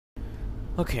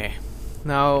Okay,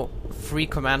 now 3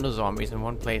 commando zombies in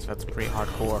one place, that's pretty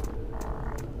hardcore.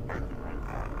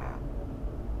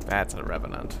 That's a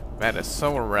revenant. That is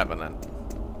so a revenant.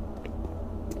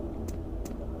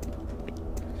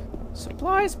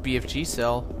 Supplies, BFG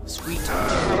cell. Sweet.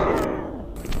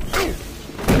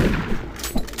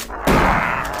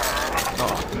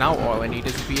 Oh, now all I need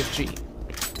is a BFG.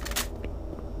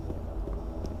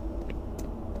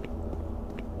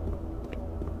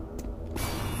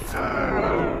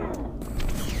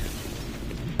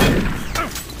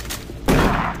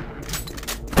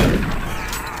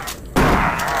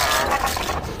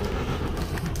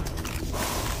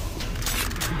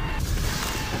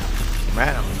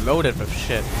 Man, I'm loaded with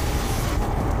shit.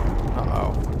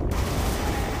 Uh-oh.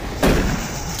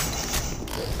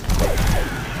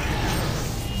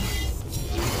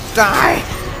 Die!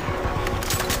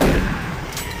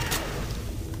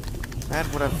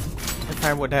 That would have... If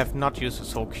I would have not used the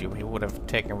soul cube, he would have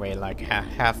taken away like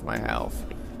half my health.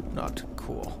 Not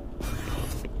cool.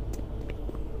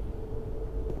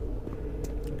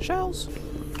 Shells.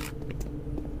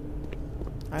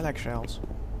 I like shells.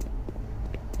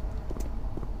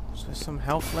 Is there some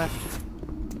health left?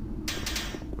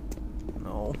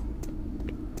 No.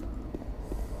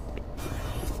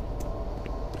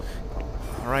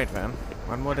 Alright then.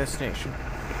 One more destination.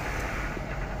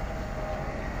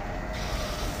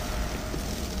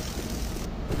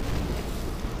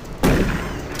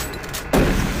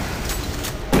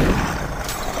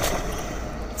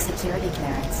 Security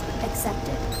clearance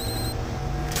accepted.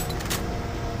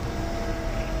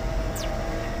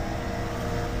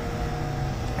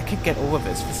 I can't get over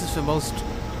this. This is the most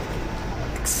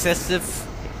excessive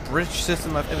bridge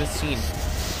system I've ever seen.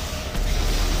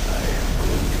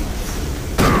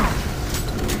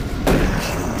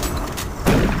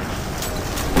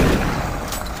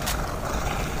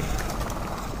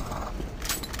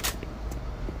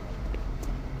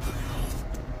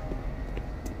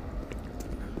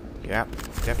 Yeah,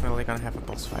 definitely gonna have a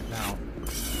boss fight now.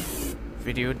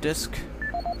 Video disc.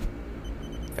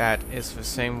 That is the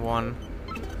same one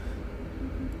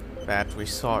that we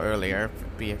saw earlier.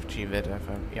 BFG vid.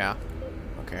 Yeah.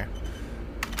 Okay.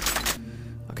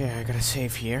 Okay, I gotta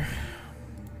save here.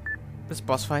 This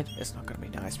boss fight is not gonna be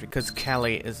nice because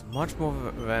Callie is much more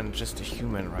than just a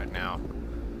human right now.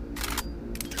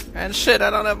 And shit, I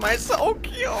don't have my soul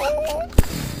cube.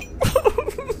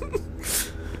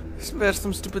 There's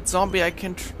some stupid zombie I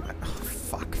can try. Oh,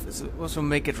 fuck. This will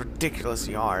make it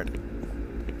ridiculously hard.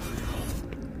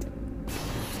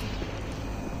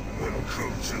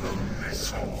 Welcome to the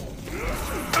mess hall.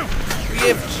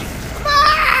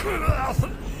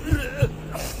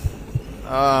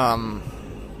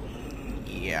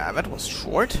 Yeah, that was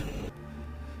short.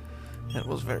 That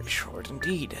was very short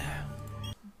indeed.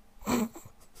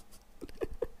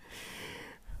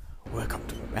 Welcome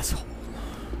to the mess hall.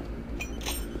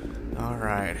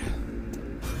 Alright.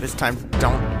 This time,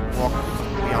 don't walk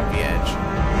beyond the edge.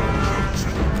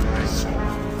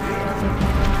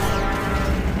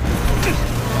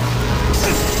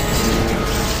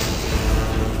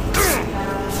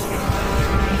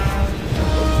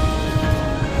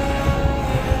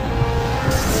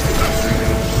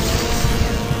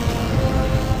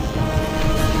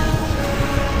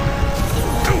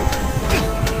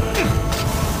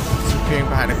 Disappearing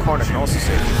behind a corner can also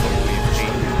save you from BFG.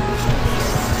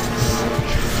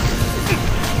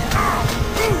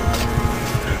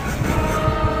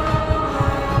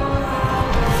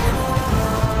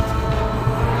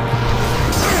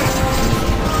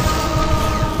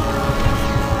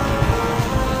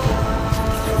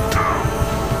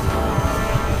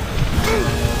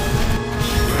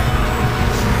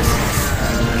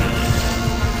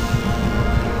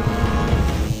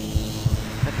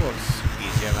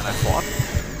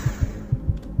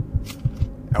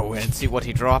 Oh, and see what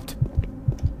he dropped.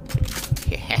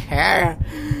 Yeah,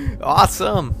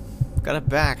 awesome. Got it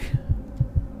back.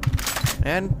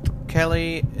 And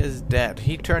Kelly is dead.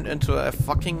 He turned into a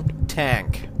fucking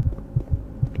tank.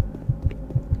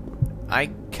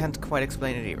 I can't quite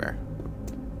explain it either.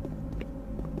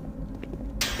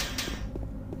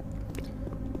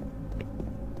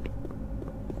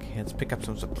 Okay, let's pick up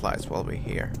some supplies while we're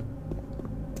here.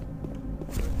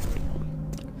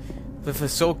 With a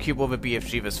soul cube over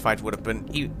BFG, this fight would have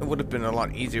been a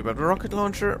lot easier. But the rocket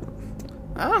launcher,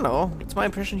 I don't know. It's my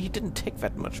impression he didn't take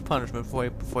that much punishment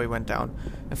before he went down.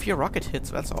 A few rocket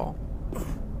hits, that's all.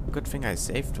 Good thing I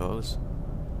saved those.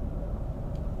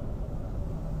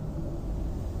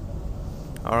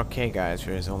 Okay, guys,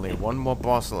 there is only one more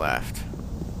boss left.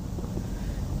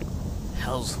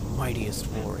 Hell's mightiest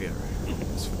warrior,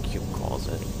 as the cube calls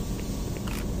it.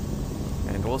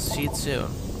 and we'll see it soon.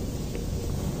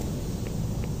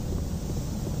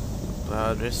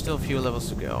 But there's still a few levels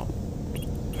to go.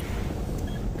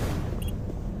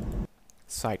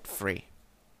 Site 3.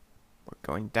 We're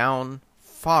going down,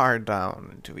 far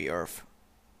down into the Earth.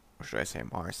 Or should I say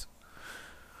Mars?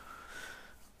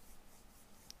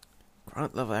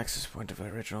 Ground level access point of the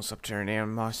original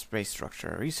subterranean Mars space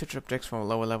structure. Research objects from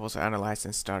lower levels are analyzed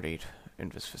and studied in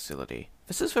this facility.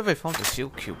 This is where they found the Soul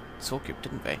Cube,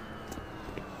 didn't they?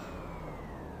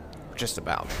 Just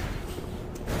about.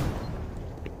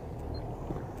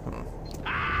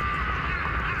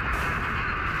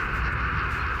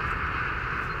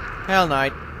 Hell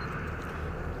Knight.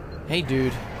 Hey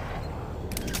dude.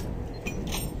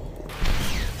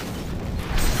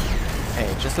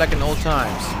 Hey, just like in old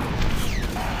times.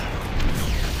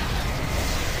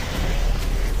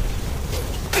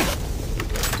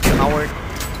 Howard.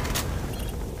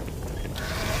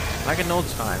 Like in old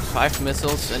times. 5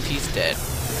 missiles and he's dead.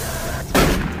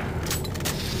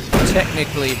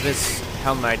 Technically, this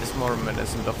Hell Knight is more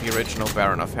reminiscent of the original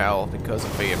Baron of Hell because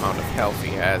of the amount of health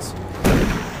he has.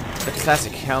 The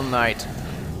classic Hell Knight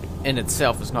in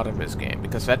itself is not in this game,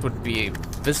 because that would be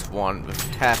this one with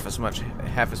half as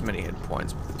many hit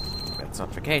points. That's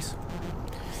not the case.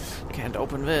 Can't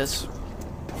open this.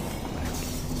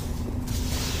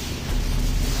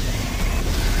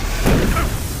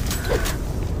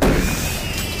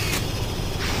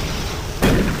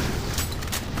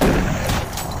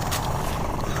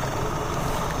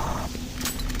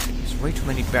 There's way too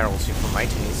many barrels here for my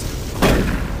taste.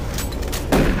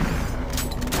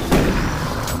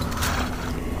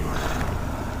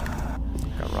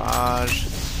 Garage.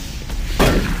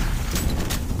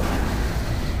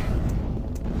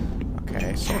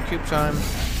 Okay, Soul Cube time.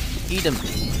 Eat him.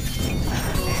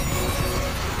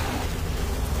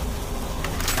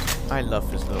 I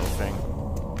love this little thing.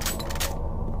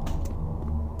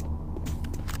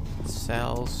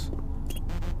 Cells.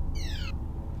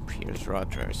 Piers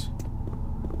Rogers.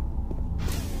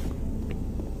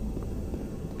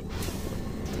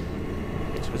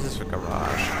 So this is the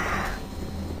garage.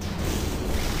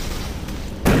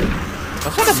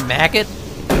 Was that a maggot?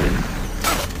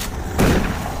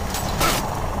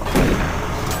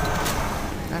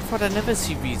 I thought I'd never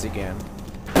see these again.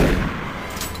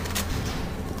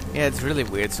 Yeah, it's really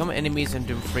weird. Some enemies in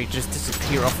Doom 3 just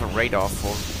disappear off a radar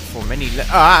for many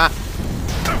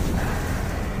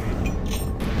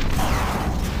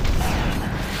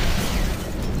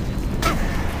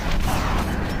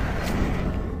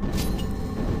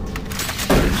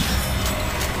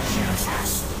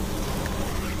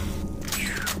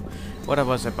What I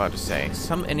was about to say.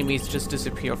 Some enemies just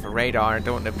disappear off a radar and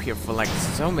don't appear for like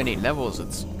so many levels.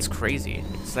 It's crazy.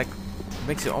 It's like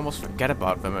makes you almost forget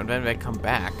about them and then they come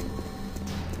back.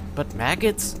 But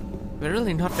maggots? They're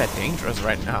really not that dangerous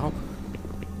right now.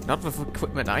 Not with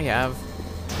equipment I have.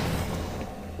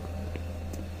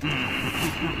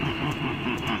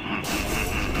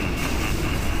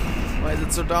 Why is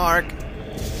it so dark?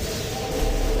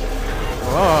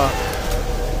 Whoa.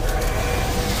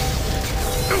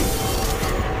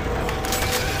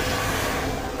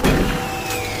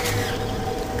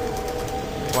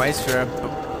 Why is there a...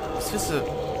 Is this a...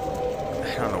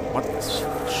 I don't know what this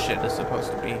shit is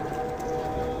supposed to be.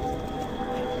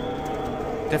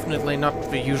 Definitely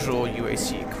not the usual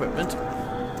UAC equipment.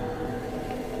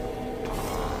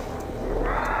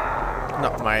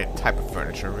 Not my type of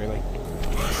furniture, really.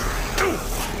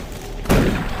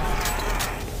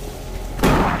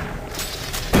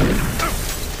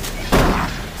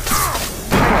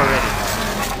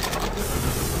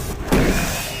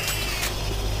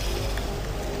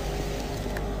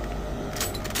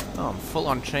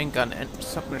 Full-on chain gun and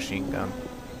submachine gun.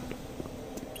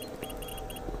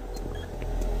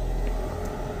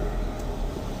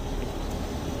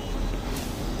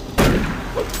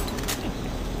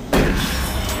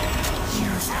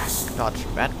 Dodge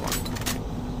that one.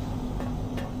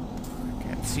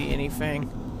 Can't see anything.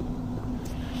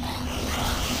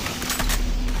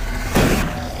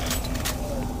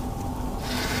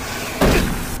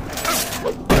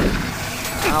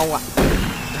 Ow!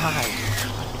 Die!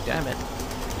 Damn it.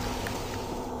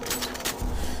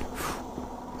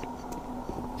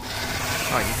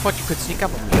 Oh, you thought you could sneak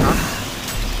up on me, huh?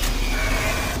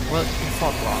 Well, you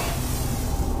thought wrong.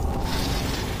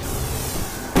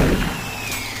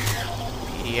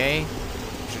 PDA?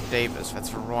 Richard Davis, that's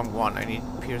the wrong one. I need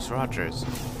Piers Rogers.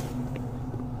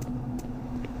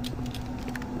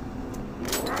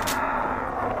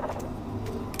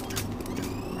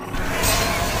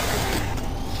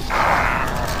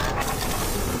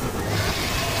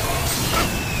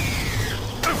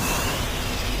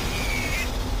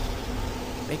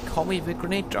 They call me the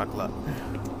grenade juggler.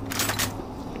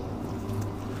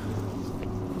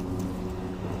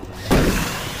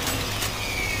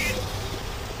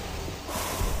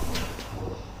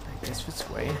 I guess this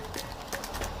way.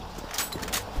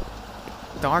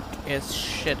 Dark as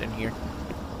shit in here.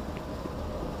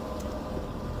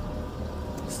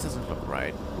 This doesn't look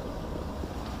right.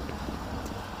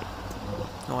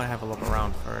 I want to have a look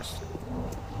around first.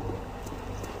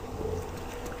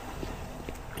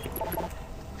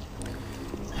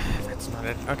 That's not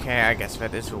it. Okay, I guess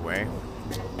that is the way.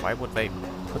 Why would they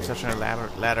put such an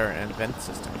elaborate ladder and vent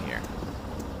system here?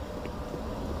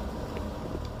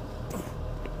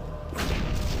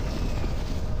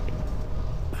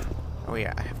 Oh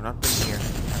yeah, I have not been here.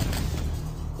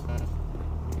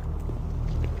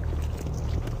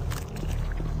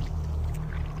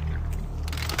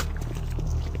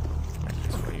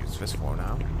 This for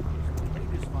now.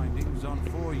 Latest findings on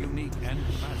 4 unique and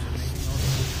fascinating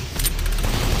objects.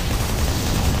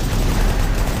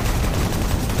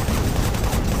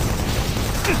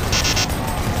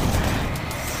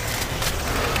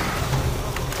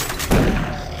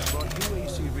 Brought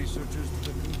UAC researchers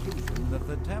to the conclusion that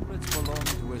the tablets belong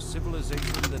to a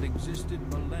civilization that existed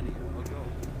millennia ago.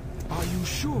 Are you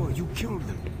sure you killed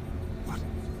them? What?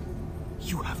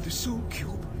 You have the soul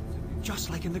cube.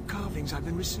 Just like in the carvings I've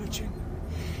been researching.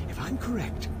 If I'm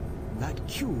correct, that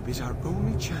cube is our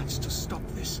only chance to stop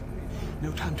this.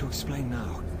 No time to explain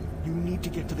now. You need to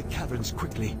get to the caverns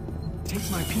quickly. Take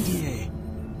my PDA.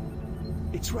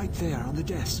 It's right there on the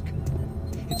desk.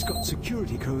 It's got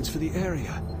security codes for the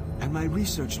area, and my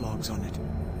research logs on it.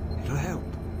 It'll help.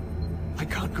 I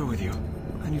can't go with you.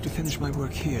 I need to finish my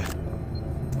work here.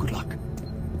 Good luck.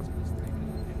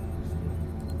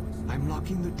 I'm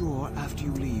locking the door after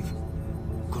you leave.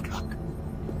 Good luck.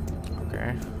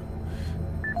 Okay.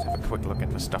 Let's have a quick look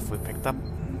at the stuff we picked up.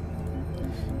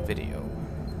 Video.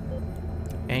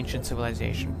 Ancient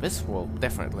civilization. This will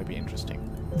definitely be interesting.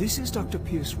 This is Dr.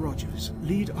 Pierce Rogers,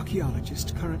 lead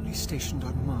archaeologist currently stationed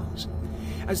on Mars.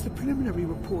 As the preliminary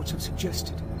reports have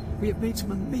suggested, we have made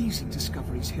some amazing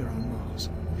discoveries here on Mars.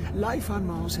 Life on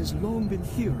Mars has long been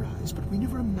theorized, but we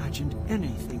never imagined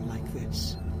anything like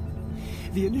this.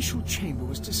 The initial chamber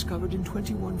was discovered in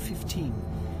 2115.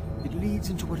 It leads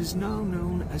into what is now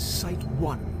known as Site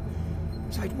 1.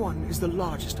 Site 1 is the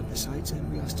largest of the sites,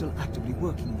 and we are still actively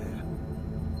working there.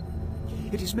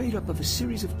 It is made up of a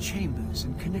series of chambers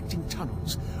and connecting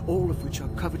tunnels, all of which are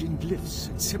covered in glyphs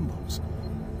and symbols.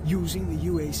 Using the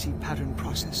UAC pattern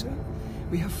processor,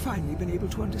 we have finally been able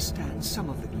to understand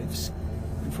some of the glyphs,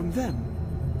 and from them,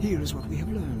 here is what we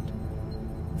have learned.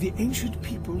 The ancient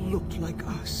people looked like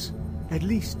us, at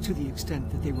least to the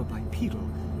extent that they were bipedal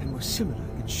and were similar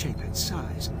in shape and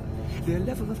size. Their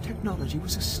level of technology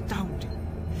was astounding.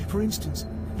 For instance,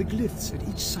 the glyphs at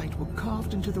each site were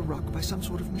carved into the rock by some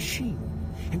sort of machine,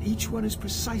 and each one is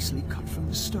precisely cut from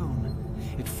the stone.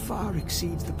 It far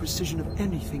exceeds the precision of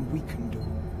anything we can do.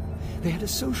 They had a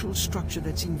social structure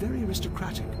that seemed very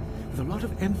aristocratic, with a lot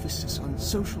of emphasis on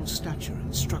social stature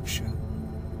and structure.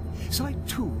 Site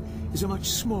 2 is a much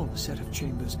smaller set of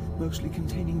chambers, mostly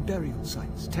containing burial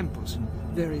sites, temples, and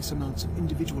various amounts of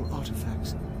individual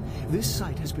artifacts. This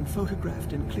site has been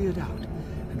photographed and cleared out,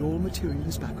 and all material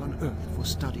is back on Earth for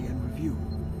study and review.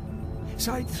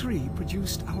 Site 3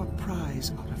 produced our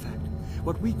prize artifact,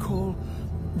 what we call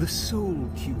the Soul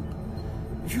Cube.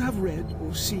 If you have read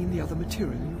or seen the other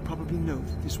material, you probably know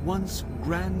that this once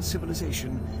grand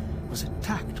civilization was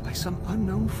attacked by some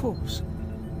unknown force.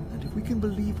 And if we can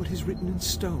believe what is written in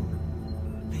stone,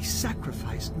 they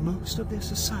sacrificed most of their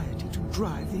society to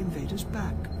drive the invaders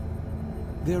back.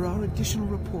 There are additional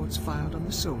reports filed on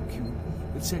the Soul Cube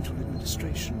with Central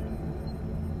Administration.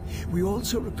 We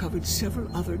also recovered several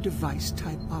other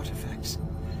device-type artifacts.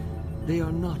 They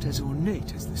are not as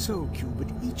ornate as the Soul Cube,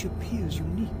 but each appears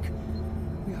unique.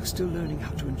 We are still learning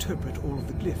how to interpret all of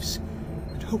the glyphs,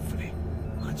 and hopefully,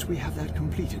 once we have that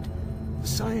completed, the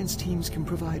science teams can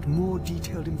provide more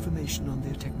detailed information on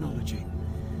their technology.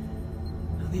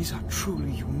 Now, these are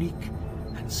truly unique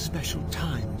and special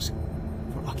times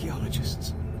for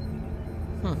archaeologists.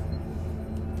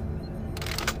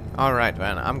 Alright,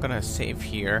 then, I'm gonna save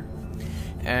here.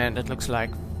 And it looks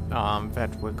like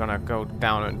that we're gonna go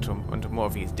down into more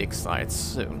of these dig sites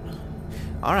soon.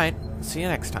 Alright, see you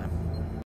next time.